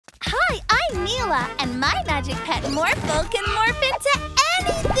Mila, and my magic pet Morphle can morph into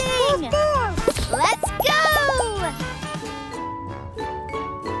anything! Let's go!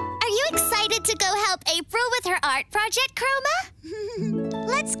 Are you excited to go help April with her art project, Chroma?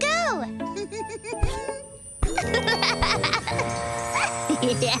 Let's go!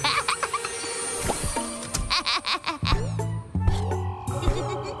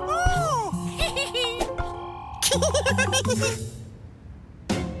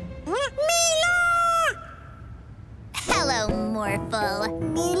 Mila! Hello, Morphle.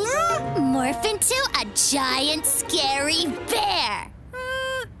 Mila? Morph into a giant, scary bear.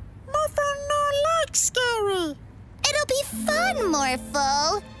 Morphle no like scary. It'll be fun,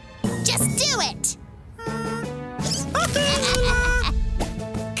 Morphle. Just do it. Okay, Mila.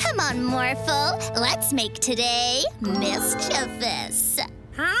 Come on, Morphle. Let's make today mischievous.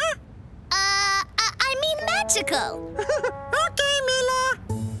 Huh? I mean magical. Okay, Mila.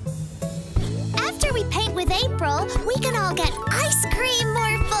 After we paint with April, we can all get ice cream,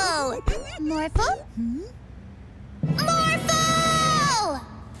 Morphle. Morphle? Morphle!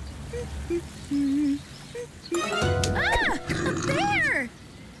 Ah, a bear!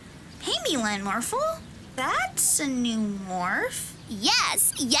 Hey, Mila and Morphle. That's a new morph.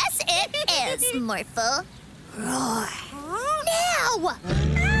 Yes, it is, Morphle. Roar. Now!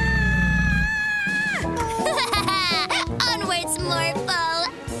 Onwards, Morphle.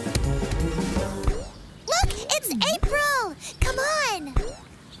 Look, it's April. Come on.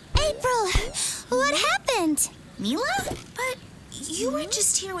 April, what happened? Mila? But you were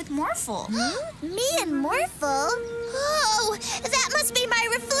just here with Morphle. Me and Morphle? Oh, that must be my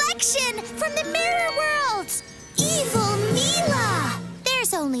reflection from the mirror world. Evil Mila.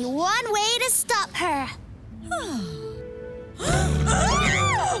 There's only one way to stop her.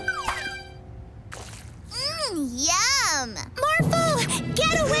 Yum! Morphle,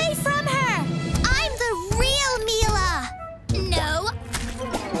 get away from her! I'm the real Mila! No,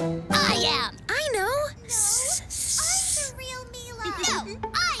 I am. I know. I'm the real Mila. No,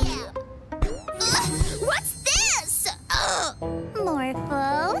 I am. What's this?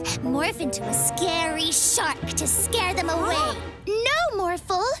 Morphle, morph into a scary shark to scare them away. No,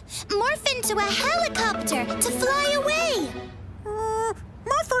 Morphle, morph into a helicopter to fly away.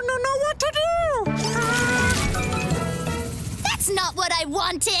 Morphle don't know what to do. That's not what I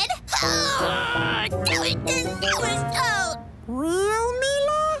wanted! Do it! Real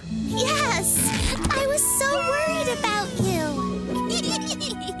Mila? Yes! I was so worried about you!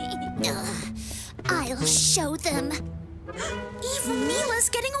 I'll show them. Evil Mila's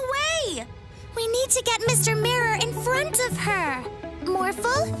getting away! We need to get Mr. Mirror in front of her.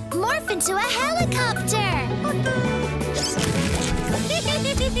 Morphle, morph into a helicopter!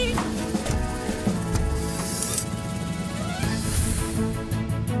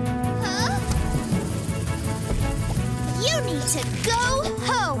 Huh? You need to go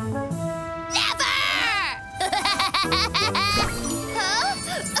home. Never! Huh?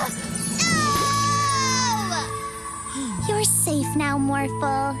 No! You're safe now,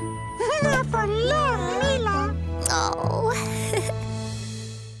 Morphle. Morphle love Mila. Oh.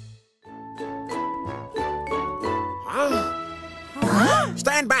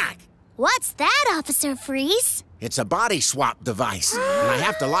 Stand back! What's that, Officer Freeze? It's a body swap device, and I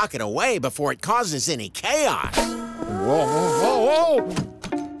have to lock it away before it causes any chaos. Whoa, whoa, whoa, whoa!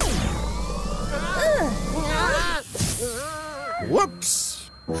 Whoops!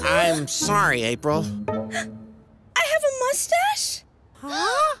 I'm sorry, April. I have a mustache?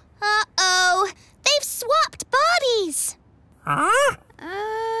 Huh? Uh-oh. They've swapped bodies. Huh?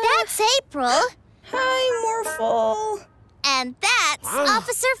 That's April. Hi, Morphle. And that's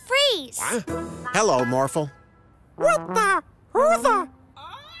Officer Freeze. Hello, Morphle. What the? Who the?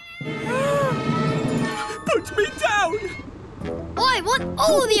 Put me down! I want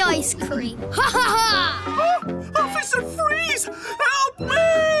all the ice cream. Ha ha ha! Officer Freeze! Help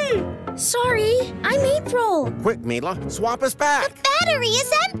me! Sorry, I'm April. Quick, Mila, swap us back. The battery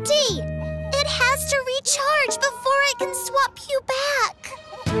is empty. It has to recharge before it can swap you back.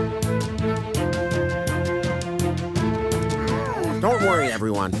 Don't worry,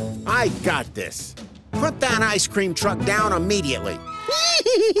 everyone. I got this. Put that ice cream truck down immediately.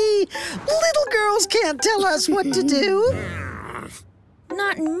 Little girls can't tell us what to do.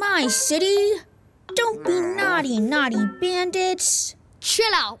 Not in my city. Don't be naughty, naughty bandits.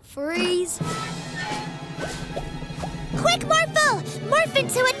 Chill out, Freeze. Quick, Morphle! Morph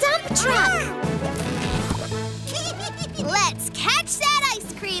into a dump truck! Let's catch that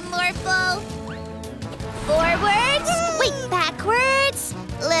ice cream, Morphle! Forwards, wait, backwards,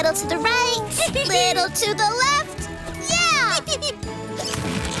 little to the right, little to the left. Yeah!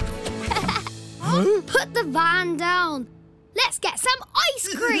 Put the van down. Let's get some ice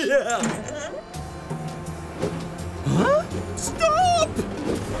cream. Huh? Stop!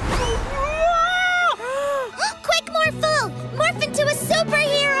 Quick, Morphle! Morph into a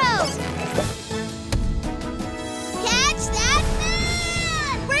superhero! Catch that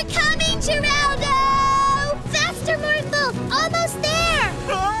man! We're coming, Geraldo! Faster, Morphle! Almost there!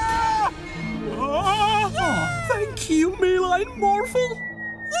 Thank you, Mila and Morphle.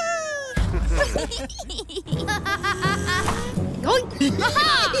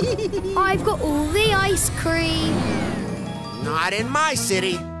 I've got all the ice cream. Not in my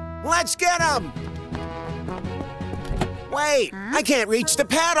city. Let's get them. Wait, I can't reach the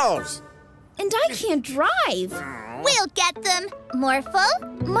pedals. And I can't drive. We'll get them. Morphle,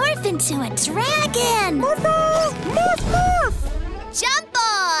 morph into a dragon. Morphle! Morph, morph! Jump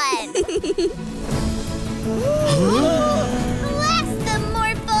on! Blast them,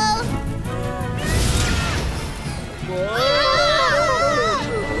 Morphle!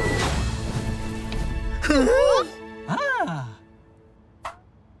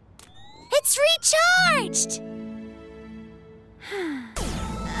 It's recharged!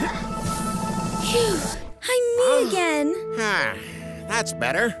 Phew, I'm me again. That's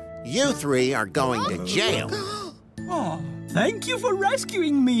better. You three are going to jail. Oh, thank you for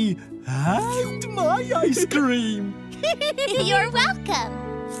rescuing me and my ice cream. You're welcome.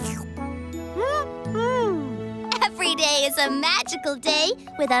 Every day is a magical day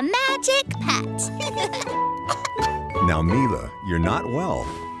with a magic pet. Now, Mila, you're not well,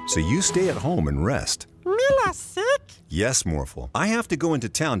 so you stay at home and rest. Mila sick? Yes, Morphle. I have to go into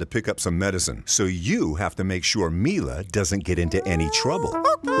town to pick up some medicine, so you have to make sure Mila doesn't get into any trouble.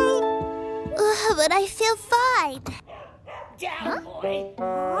 Okay. But I feel fine. Down, boy.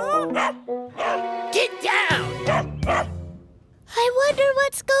 Get down! I wonder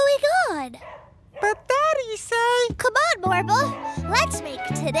what's going on. But Daddy say... Come on, Morphle. Let's make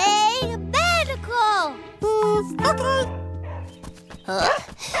today magical. Okay. Huh?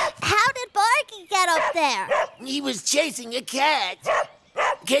 How did Barky get up there? He was chasing a cat.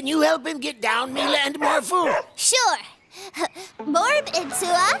 Can you help him get down, Mila and Morphle? Sure. Morb into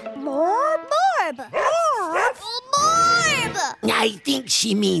a... Morb? I think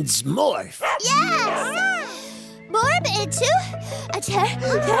she means morph. Yes! Morb into a turkey!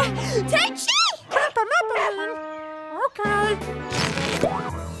 Okay.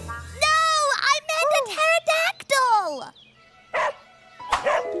 No! I meant a pterodactyl!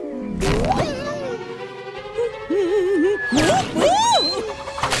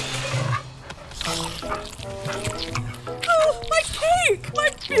 Oh, my cake! My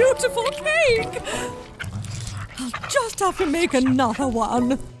beautiful cake! I'll just have to make another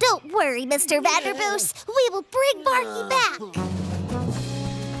one. Don't worry, Mr. Vanderboos. We will bring Barky back.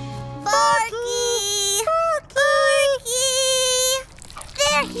 Barky! Barky!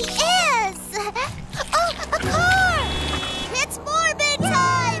 There he is! Oh, a car! It's Morbid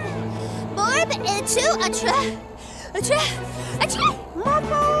time! Morb into a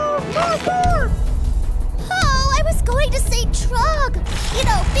Oh, I was going to say trug. You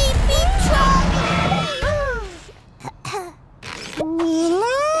know, beep, beep, trug.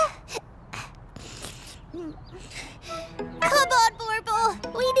 Mila? Come on, Morphle.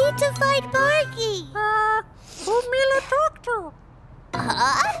 We need to find Barky. Who Mila talk to?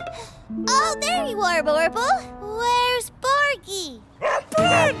 Oh, there you are, Morphle. Where's Barky?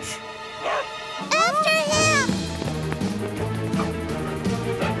 Bridge! After him.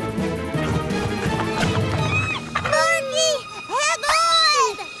 Barky, hang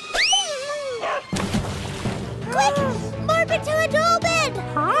on! Quick, morph into a dolphin.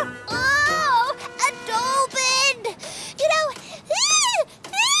 Huh? Oh, a dolphin. You know,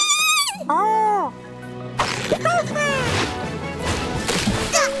 Oh!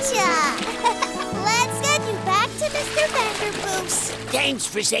 gotcha! Let's get you back to Mr. Vanderboos. Thanks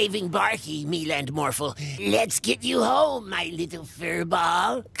for saving Barky, Mila and Morphle. Let's get you home, my little fur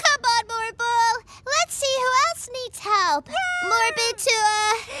ball. Come on, Morphle. Let's see who else needs help. Morbid to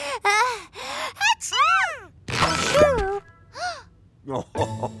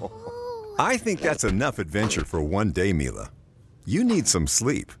I think that's enough adventure for one day, Mila. You need some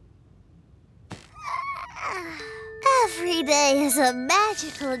sleep. Every day is a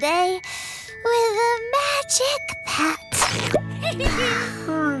magical day with a magic pet.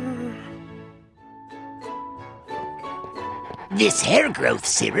 This hair growth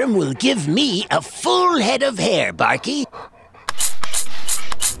serum will give me a full head of hair, Barky.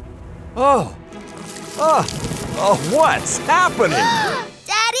 Oh, what's happening?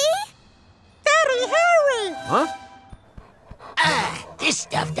 Daddy? Daddy, hurry! Huh? This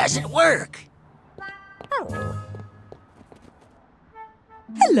stuff doesn't work.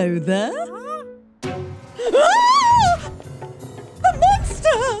 Hello there. Ah! The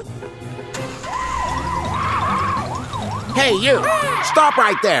monster! Hey, you! Stop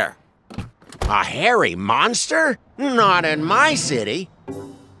right there! A hairy monster? Not in my city.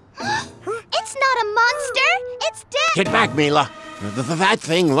 It's not a monster. It's dead. Get back, Mila. That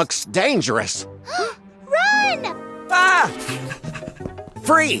thing looks dangerous. Run! Ah!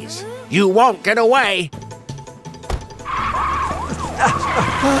 Freeze! You won't get away.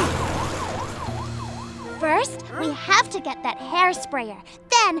 First, we have to get that hairsprayer.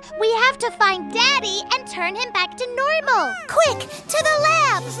 Then, we have to find Daddy and turn him back to normal. Quick, to the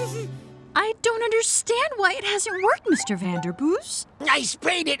lab! I don't understand why it hasn't worked, Mr. Vanderboos. I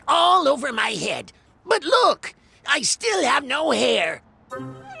sprayed it all over my head. But look, I still have no hair.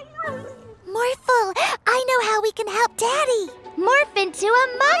 Morphle, I know how we can help Daddy. Morph into a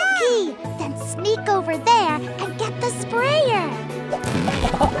monkey. Then sneak over there and get the sprayer.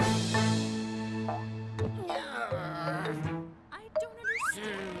 I don't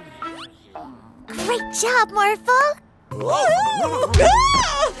understand. Great job, Morphle. Not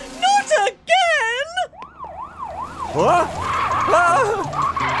again!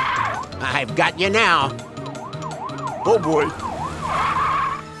 I've got you now. Oh boy.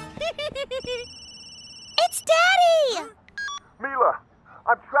 It's Daddy! Mila,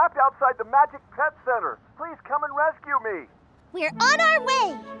 I'm trapped outside the Magic Pet Center. Please come and rescue me. We're on our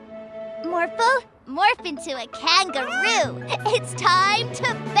way. Morphle, morph into a kangaroo. It's time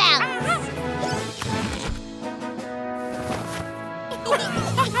to bounce.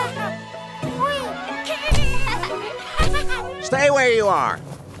 Stay where you are.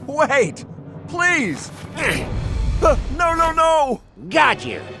 Wait, please. No. Got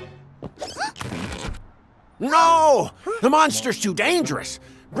you. No! The monster's too dangerous.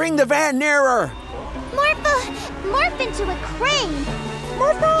 Bring the van nearer. Morphle, morph into a crane.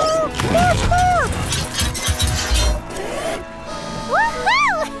 Morphle!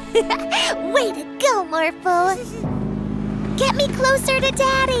 Woohoo! Way to go, Morphle. Get me closer to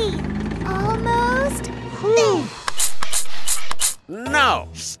Daddy. Almost. There. No!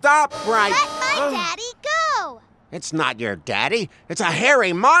 Stop right... Let my daddy go. It's not your daddy. It's a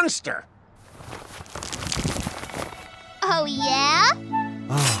hairy monster. Oh, yeah?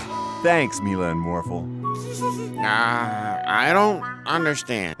 Thanks, Mila and Morphle. I don't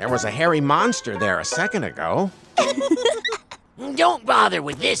understand. There was a hairy monster there a second ago. Don't bother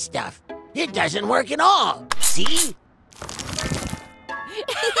with this stuff. It doesn't work at all. See?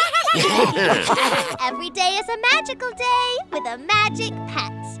 Every day is a magical day with a magic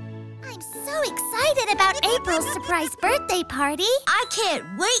pet. I'm so excited about April's surprise birthday party. I can't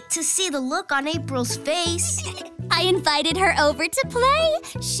wait to see the look on April's face. I invited her over to play.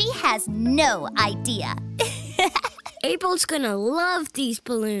 She has no idea. April's gonna love these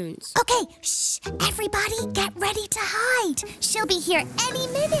balloons. Okay, shh. Everybody get ready to hide. She'll be here any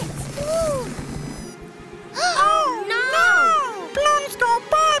minute. Ooh. Oh, no! Balloons go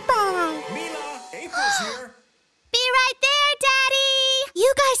bye-bye. Mila, April's here. Be right there, Daddy.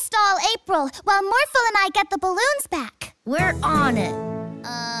 You guys stall April while Morphle and I get the balloons back. We're on it.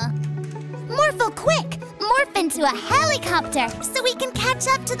 Morphle, quick! Morph into a helicopter so we can catch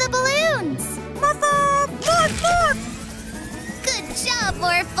up to the balloons. Morphle! Morph! Good job,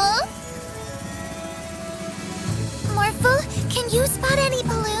 Morphle. Morphle, can you spot any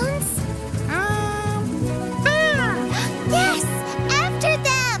balloons? There! Yes! After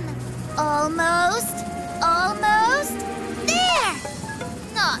them! Almost. There!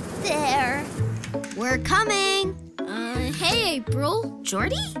 Not there. We're coming. Hey, April.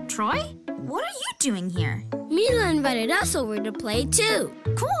 Jordy? Troy? What are you doing here? Mila invited us over to play, too.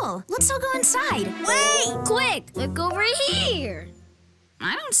 Cool. Let's all go inside. Wait! Quick, look over here.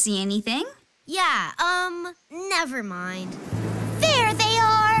 I don't see anything. Yeah, never mind. There they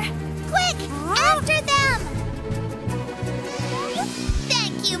are! Quick! After them!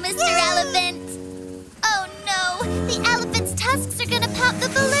 Thank you, Mr. Elephant. Oh no! The elephant's tusks are gonna pop the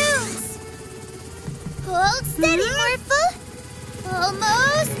balloons! Hold steady, Morphle!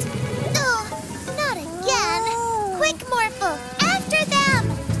 Almost! Oh, not again! Quick, Morphle! After them!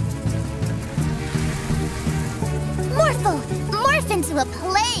 Morphle, morph into a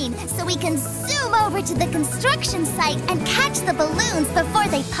plane so we can zoom over to the construction site and catch the balloons before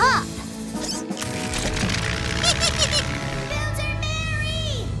they pop. Builder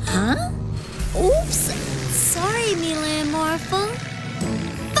Mary! Huh? Oops. Sorry, Mila and Morphle.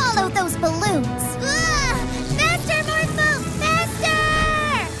 Follow those balloons! Faster, Morphle! Faster!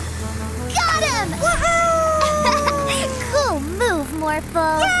 Got him! Woohoo! Cool move,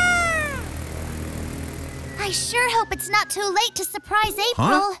 Morphle. I sure hope it's not too late to surprise April.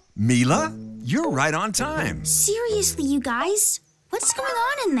 Huh? Mila? You're right on time. Seriously, you guys? What's going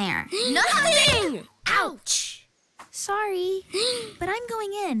on in there? Nothing! Ouch! Sorry, but I'm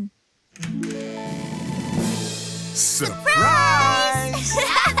going in. Surprise!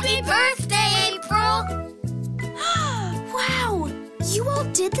 Happy birthday, April! Wow! You all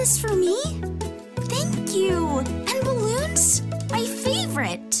did this for me? Thank you! And balloons? My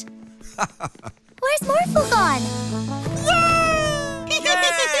favorite! Where's Morphle gone? Yay!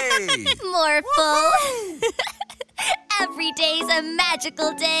 Morphle! Every day's a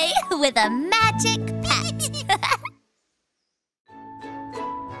magical day with a magic pet.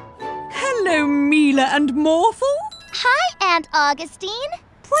 Hello, Mila and Morphle. Hi, Aunt Augustine.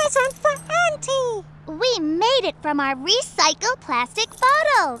 Present for Auntie. We made it from our recycled plastic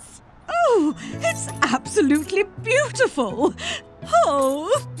bottles. Oh, it's absolutely beautiful.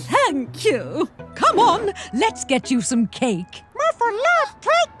 Oh, thank you. Come on, let's get you some cake. Morphle loves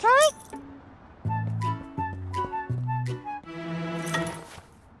cake.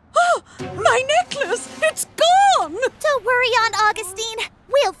 Oh, my necklace! It's gone! Don't worry, Aunt Augustine.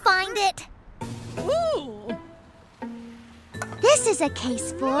 We'll find it. Ooh. This is a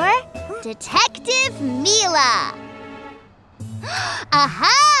case for Detective Mila.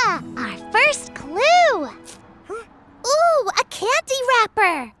 Aha! Our first clue. Ooh, a candy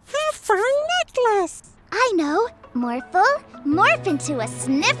wrapper. A fine necklace. I know. Morphle, morph into a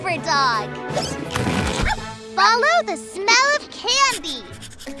sniffer dog. Follow the smell of candy.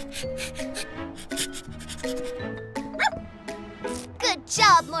 Good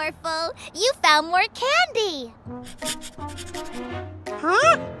job, Morphle. You found more candy.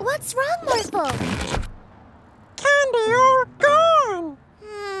 Huh? What's wrong, Morphle? Candy all gone.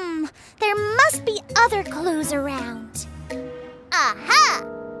 There must be other clues around. Aha!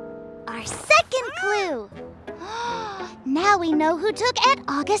 Our second clue. Now we know who took Aunt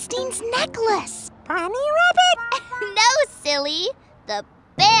Augustine's necklace. Bunny Rabbit? No, silly. The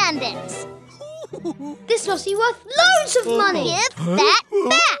bandits. This must be worth loads of money. Give that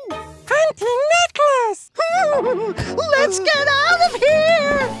back. Auntie necklace. Let's get out of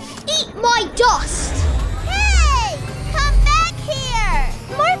here. Eat my dust. Hey! Come back here.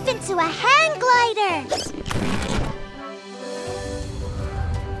 Morph into a hang glider.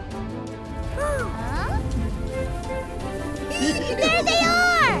 Huh? There they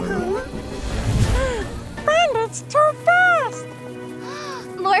are. Bandits too fast.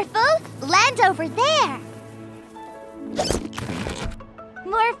 Morphle, land over there.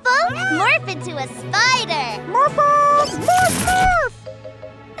 Morphle, morph into a spider. Morphle,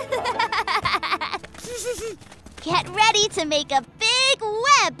 Get ready to make a big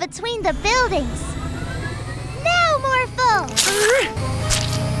web between the buildings. Now, Morphle.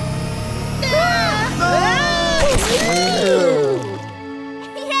 Yay!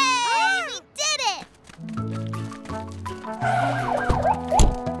 We did it!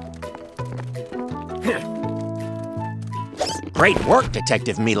 Great work,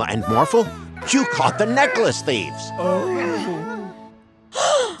 Detective Mila and Morphle. You caught the necklace thieves.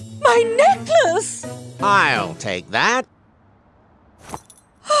 My necklace! I'll take that.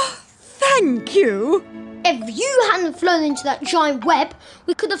 Thank you. If you hadn't flown into that giant web,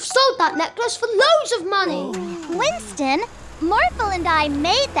 we could have sold that necklace for loads of money. Winston, Morphle and I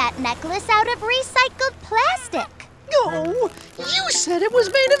made that necklace out of recycled plastic. Oh, you said it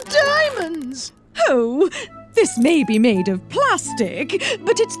was made of diamonds. Oh, this may be made of plastic,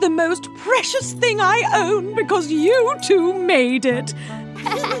 but it's the most precious thing I own because you two made it.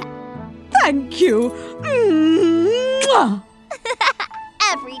 Thank you. Mwah.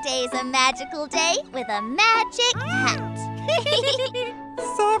 Every day's a magical day with a magic hat.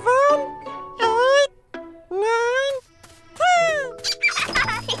 7, 8, 9,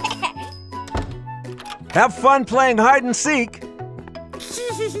 10. Have fun playing hide and seek.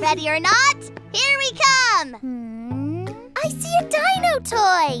 Ready or not, here we come. I see a dino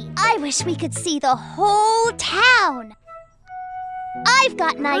toy. I wish we could see the whole town. I've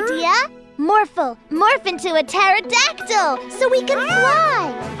got an idea. Morphle, morph into a pterodactyl so we can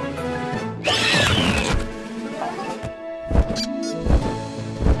fly.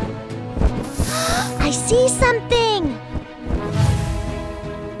 I see something.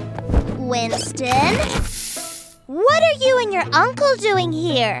 Winston, what are you and your uncle doing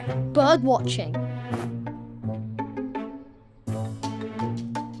here? Bird watching.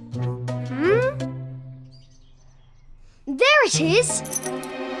 There it is!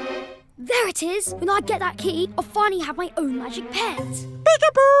 There it is! When I get that key, I'll finally have my own magic pet.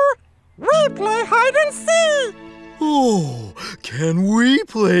 Peekaboo! We play hide and seek! Oh, can we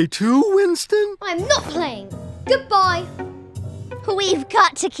play too, Winston? I'm not playing. Goodbye. We've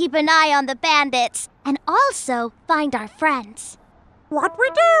got to keep an eye on the bandits and also find our friends. What we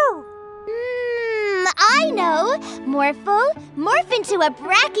do? I know. Morphle, morph into a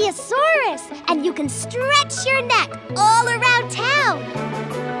brachiosaurus, and you can stretch your neck all around town.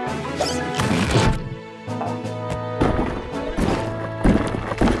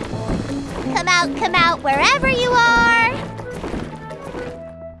 Come out, wherever you are.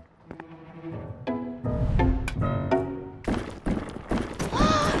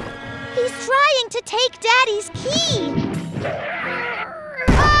 He's trying to take Daddy's key.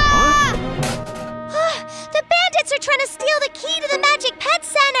 The bandits are trying to steal the key to the Magic Pet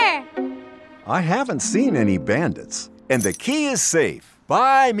Center. I haven't seen any bandits, and the key is safe.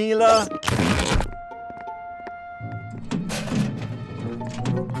 Bye, Mila.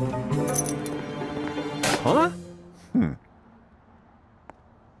 Huh?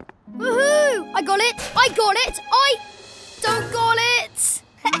 Woohoo! I got it! I don't got it!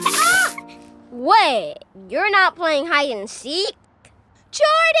 Wait, you're not playing hide and seek?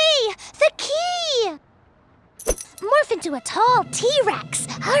 Jordy! The key! Morph into a tall T-Rex.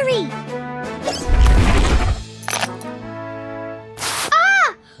 Hurry!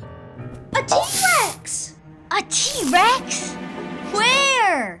 Ah! A T-Rex! A T-Rex?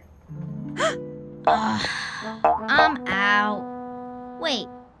 Where? I'm out. Wait,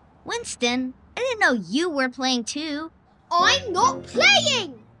 Winston, I didn't know you were playing too. I'm not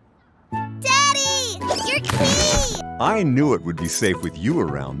playing! Daddy! Your key! I knew it would be safe with you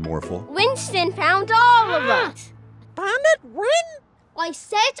around, Morphle. Winston found all of us. Bandit win? I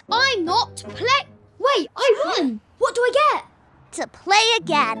said I'm not playing. Wait, I won. What do I get? To play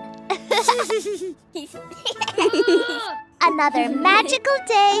again. Another magical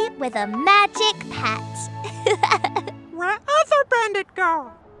day with a magic pet. Where other bandit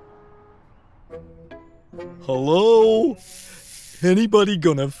go? Hello? Anybody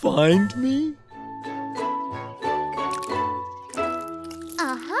gonna find me?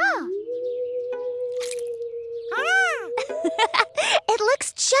 It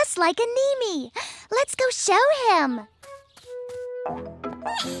looks just like a Nemi. Let's go show him.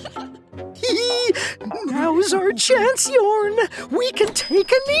 Now's our chance, Yorn. We can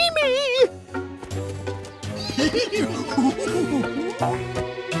take a Nemi.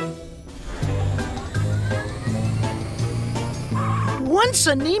 Once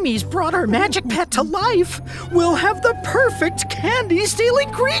a Nemi's brought our magic pet to life, we'll have the perfect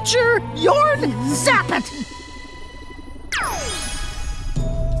candy-stealing creature. Yorn, zap it!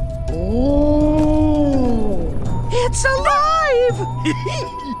 Oh, it's alive!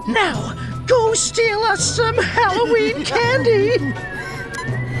 Now, go steal us some Halloween candy!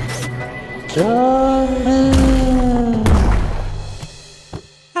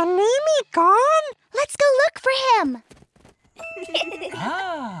 A Nemi gone? Let's go look for him.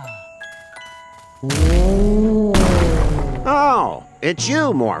 Oh, it's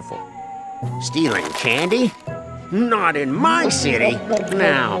you, Morphle. Stealing candy? Not in my city.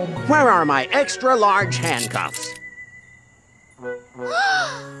 Now, where are my extra-large handcuffs?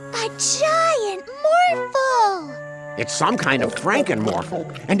 A giant Morphle! It's some kind of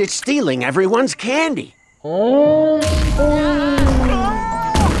Frankenmorphle, and it's stealing everyone's candy. Morphle!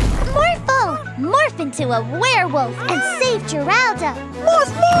 Morph into a werewolf and save Geralda.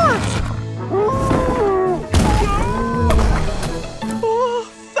 Morph, morph! Oh,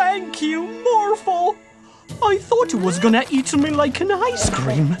 thank you, Morphle. I thought it was gonna eat me like an ice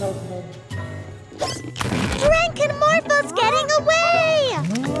cream. Frankenmorphle's getting away!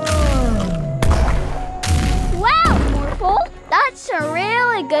 Wow, Morphle, that's a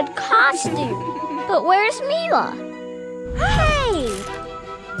really good costume. But where's Mila? Hey!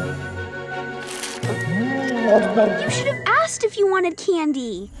 You should have asked if you wanted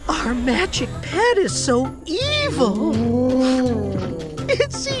candy. Our magic pet is so evil.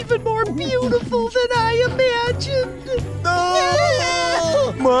 It's even more beautiful than I imagined.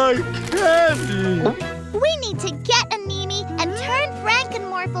 Oh, my candy! We need to get a Nemi and turn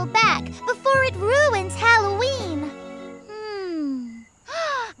Frankenmorphle back before it ruins Halloween.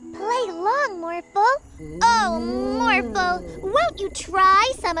 Play along, Morphle. Oh, Morphle, won't you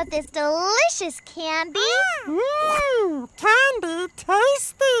try some of this delicious candy? Candy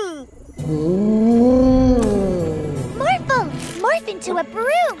tasty. Morphle, morph into a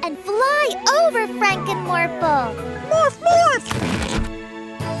broom and fly over Frankenmorphle. Morph, morph!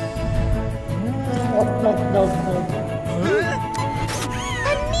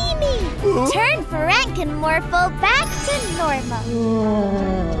 A Nemi! Turn Frankenmorphle back to normal.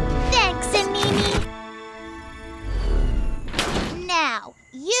 Thanks, Nemi.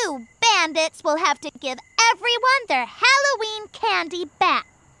 You bandits will have to give everyone their Halloween candy back.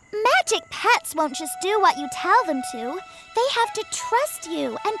 Magic pets won't just do what you tell them to. They have to trust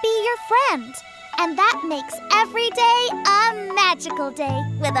you and be your friend. And that makes every day a magical day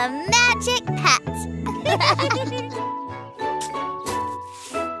with a magic pet.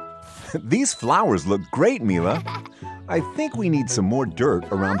 These flowers look great, Mila. I think we need some more dirt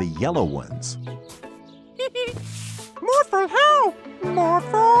around the yellow ones. Morphle, help!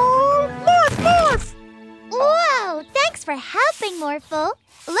 Morphle! Morph! Whoa! Thanks for helping, Morphle.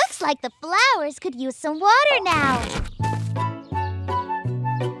 Looks like the flowers could use some water now.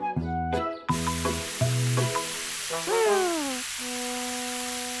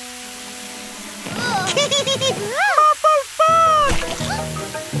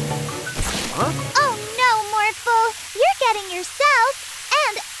 Huh? Oh no, Morphle! You're getting yourself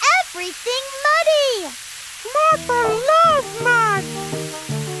and everything muddy! Morphle loves mud!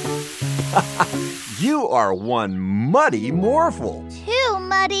 You are one muddy Morphle. Too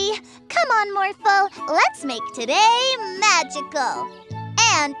muddy. Come on, Morphle. Let's make today magical.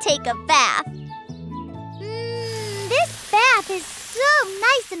 And take a bath. This bath is so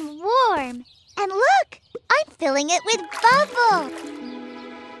nice and warm. And look, I'm filling it with bubbles.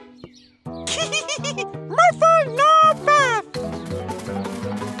 Morphle, no bath!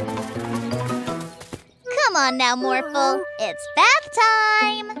 Come on now, Morphle. It's bath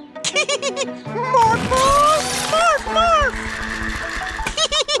time. Morphle!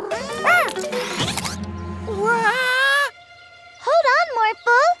 Morph! Hold on,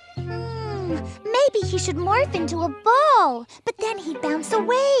 Morphle. Maybe he should morph into a ball, but then he'd bounce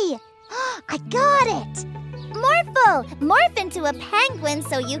away. I got it. Morphle, morph into a penguin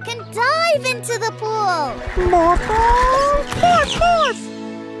so you can dive into the pool. Morphle! Morph!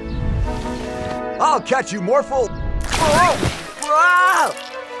 I'll catch you, Morphle.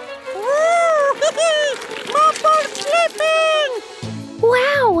 Morphle slipping!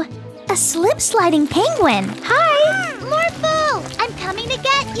 Wow, a slip-sliding penguin. Hi! Morphle, I'm coming to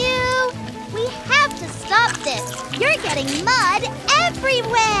get you. We have to stop this. You're getting mud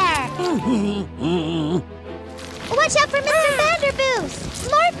everywhere. Watch out for Mr. Vanderboost.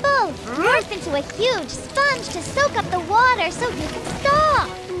 Morphle, morph into a huge sponge to soak up the water so you can stop.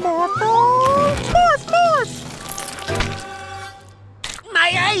 Morphle! Morph! My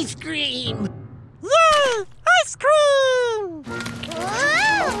ice cream! Yay! Ice cream!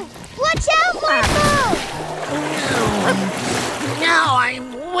 Whoa! Watch out, Morphle! Now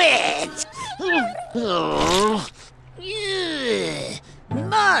I'm wet! Oh. Ugh.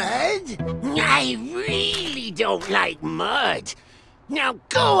 Mud? I really don't like mud. Now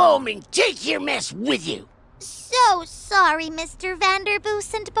go home and take your mess with you. So sorry, Mr.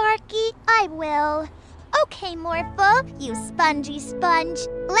 Vanderboost and Barky. I will. Okay, Morphle, you spongy sponge.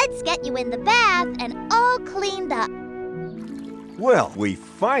 Let's get you in the bath and all cleaned up. Well, we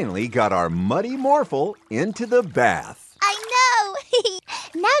finally got our muddy Morphle into the bath. I know!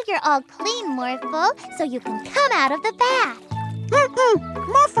 Now you're all clean, Morphle, so you can come out of the bath.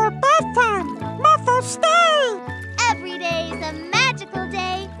 Morphle bath time! Morphle stay! Every day's a magical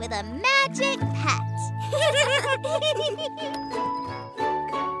day with a magic pet.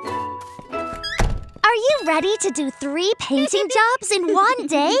 Are you ready to do 3 painting jobs in one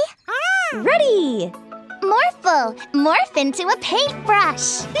day? Ready! Morphle, morph into a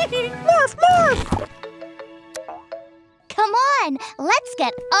paintbrush. Morph! Come on, let's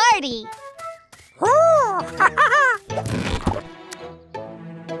get arty.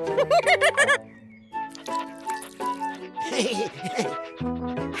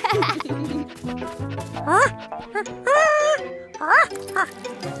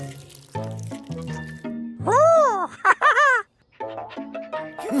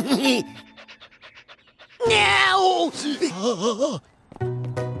 Now!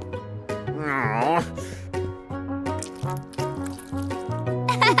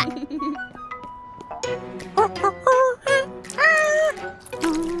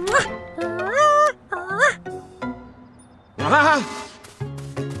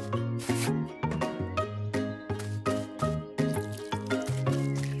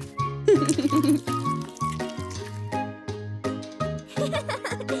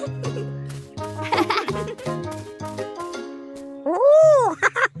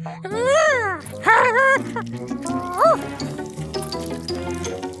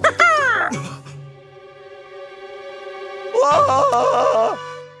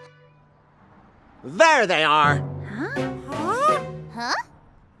 There they are. Huh?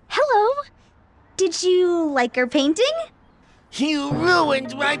 Hello. Did you like our painting? You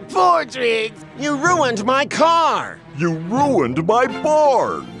ruined my portrait. You ruined my car. You ruined my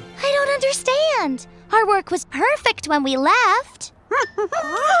barn! I don't understand. Our work was perfect when we left.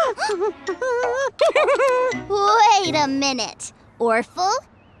 Wait a minute. Orphle,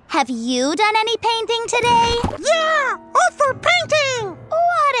 have you done any painting today? Yeah! Orphle painting!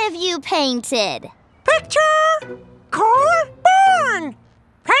 What have you painted? Picture! Car! Barn!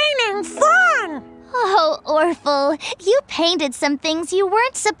 Painting fun! Oh, Orphle, you painted some things you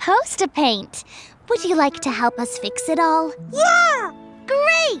weren't supposed to paint. Would you like to help us fix it all? Yeah!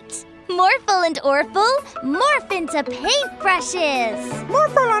 Great! Morphle and Orphle, morph into paintbrushes!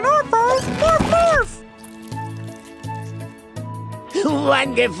 Morphle and Orphle, morph!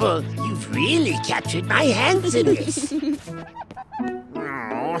 Wonderful! You've really captured my hands in this.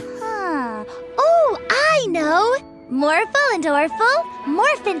 Huh. Oh, I know! Morphle and Orphle,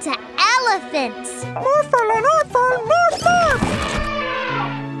 morph into elephants! Morphle and Orphle, morph!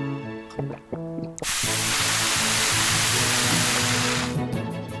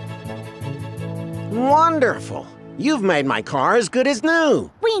 Wonderful. You've made my car as good as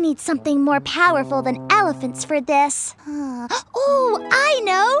new. We need something more powerful than elephants for this. Oh, I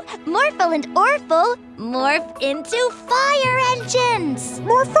know! Morphle and Orphle morph into fire engines!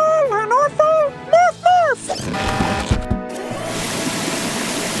 Morphle and Orphle, morph!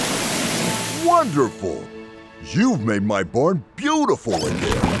 Wonderful! You've made my barn beautiful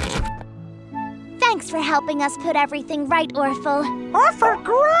again. Thanks for helping us put everything right, Orphle. Orphle,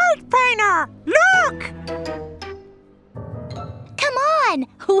 great painter! Look! Come on!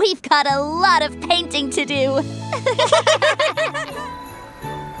 We've got a lot of painting to do.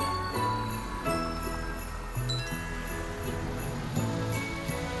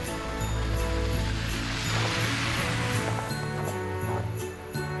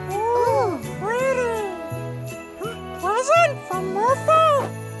 Ooh, pretty! Present from Morphle?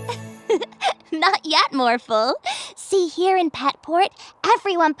 Not yet, Morphle. See, here in Petport,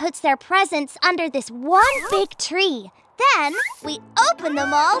 everyone puts their presents under this one big tree. Then we open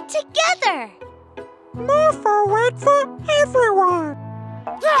them all together. Morphle, wait for everyone.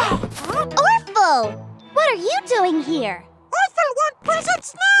 Orphle, what are you doing here? Orphle want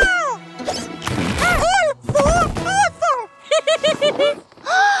presents now! All for Orphle!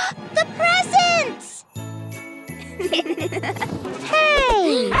 The presents!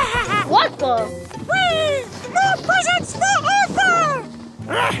 Hey! What the? Whee! More presents for Orphle!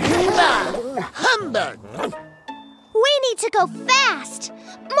 Humbug! We need to go fast!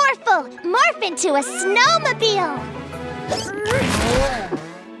 Morphle, morph into a snowmobile!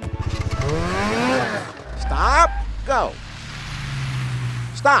 Stop. Go.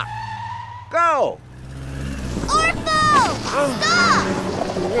 Stop. Go. Orphle! Stop!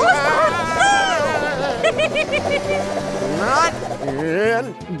 Not in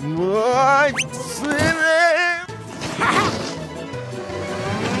my city.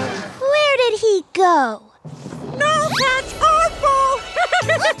 Where did he go? No catch Orphle!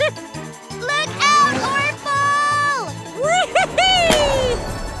 Look out, Orphle! Whee!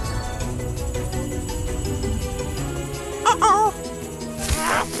 Uh-oh!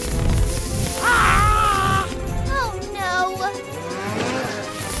 Oh, no!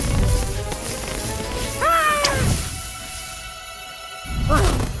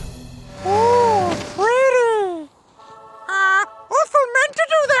 Oh, pretty! Orphle meant to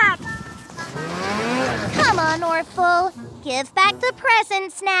do that! Come on, Orphle. Give back the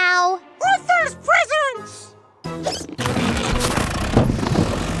presents now. Orphle's presents!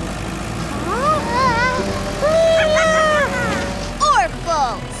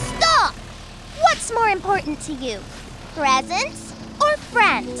 Orphle, stop! What's more important to you? Presents or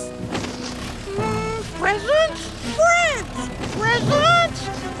friends? Presents? Friends! Presents!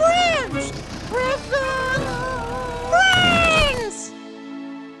 Friends! Presents! Friends!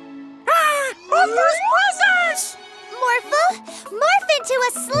 Orphle's presents! Morphle, morph into a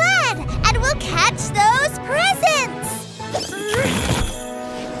sled and we'll catch those presents!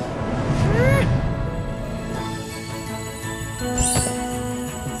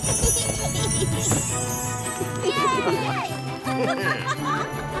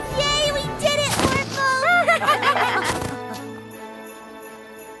 Yay, we did it, Orphle!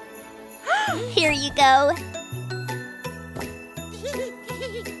 Here you go.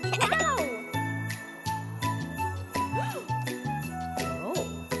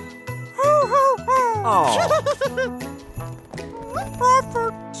 Oh. Orphle,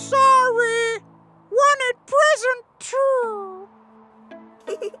 sorry. Wanted present too.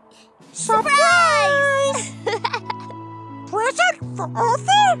 Surprise! Present for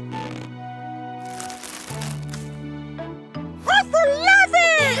Orphle? Orphle love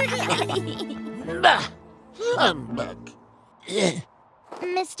it! Humbug.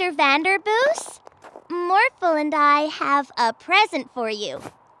 Mr. Vanderboos, Morphle and I have a present for you.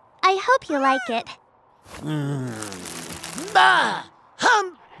 I hope you like it. Bah!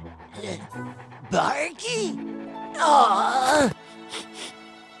 Barky? Aww.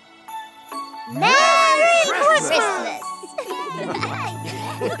 Merry Christmas!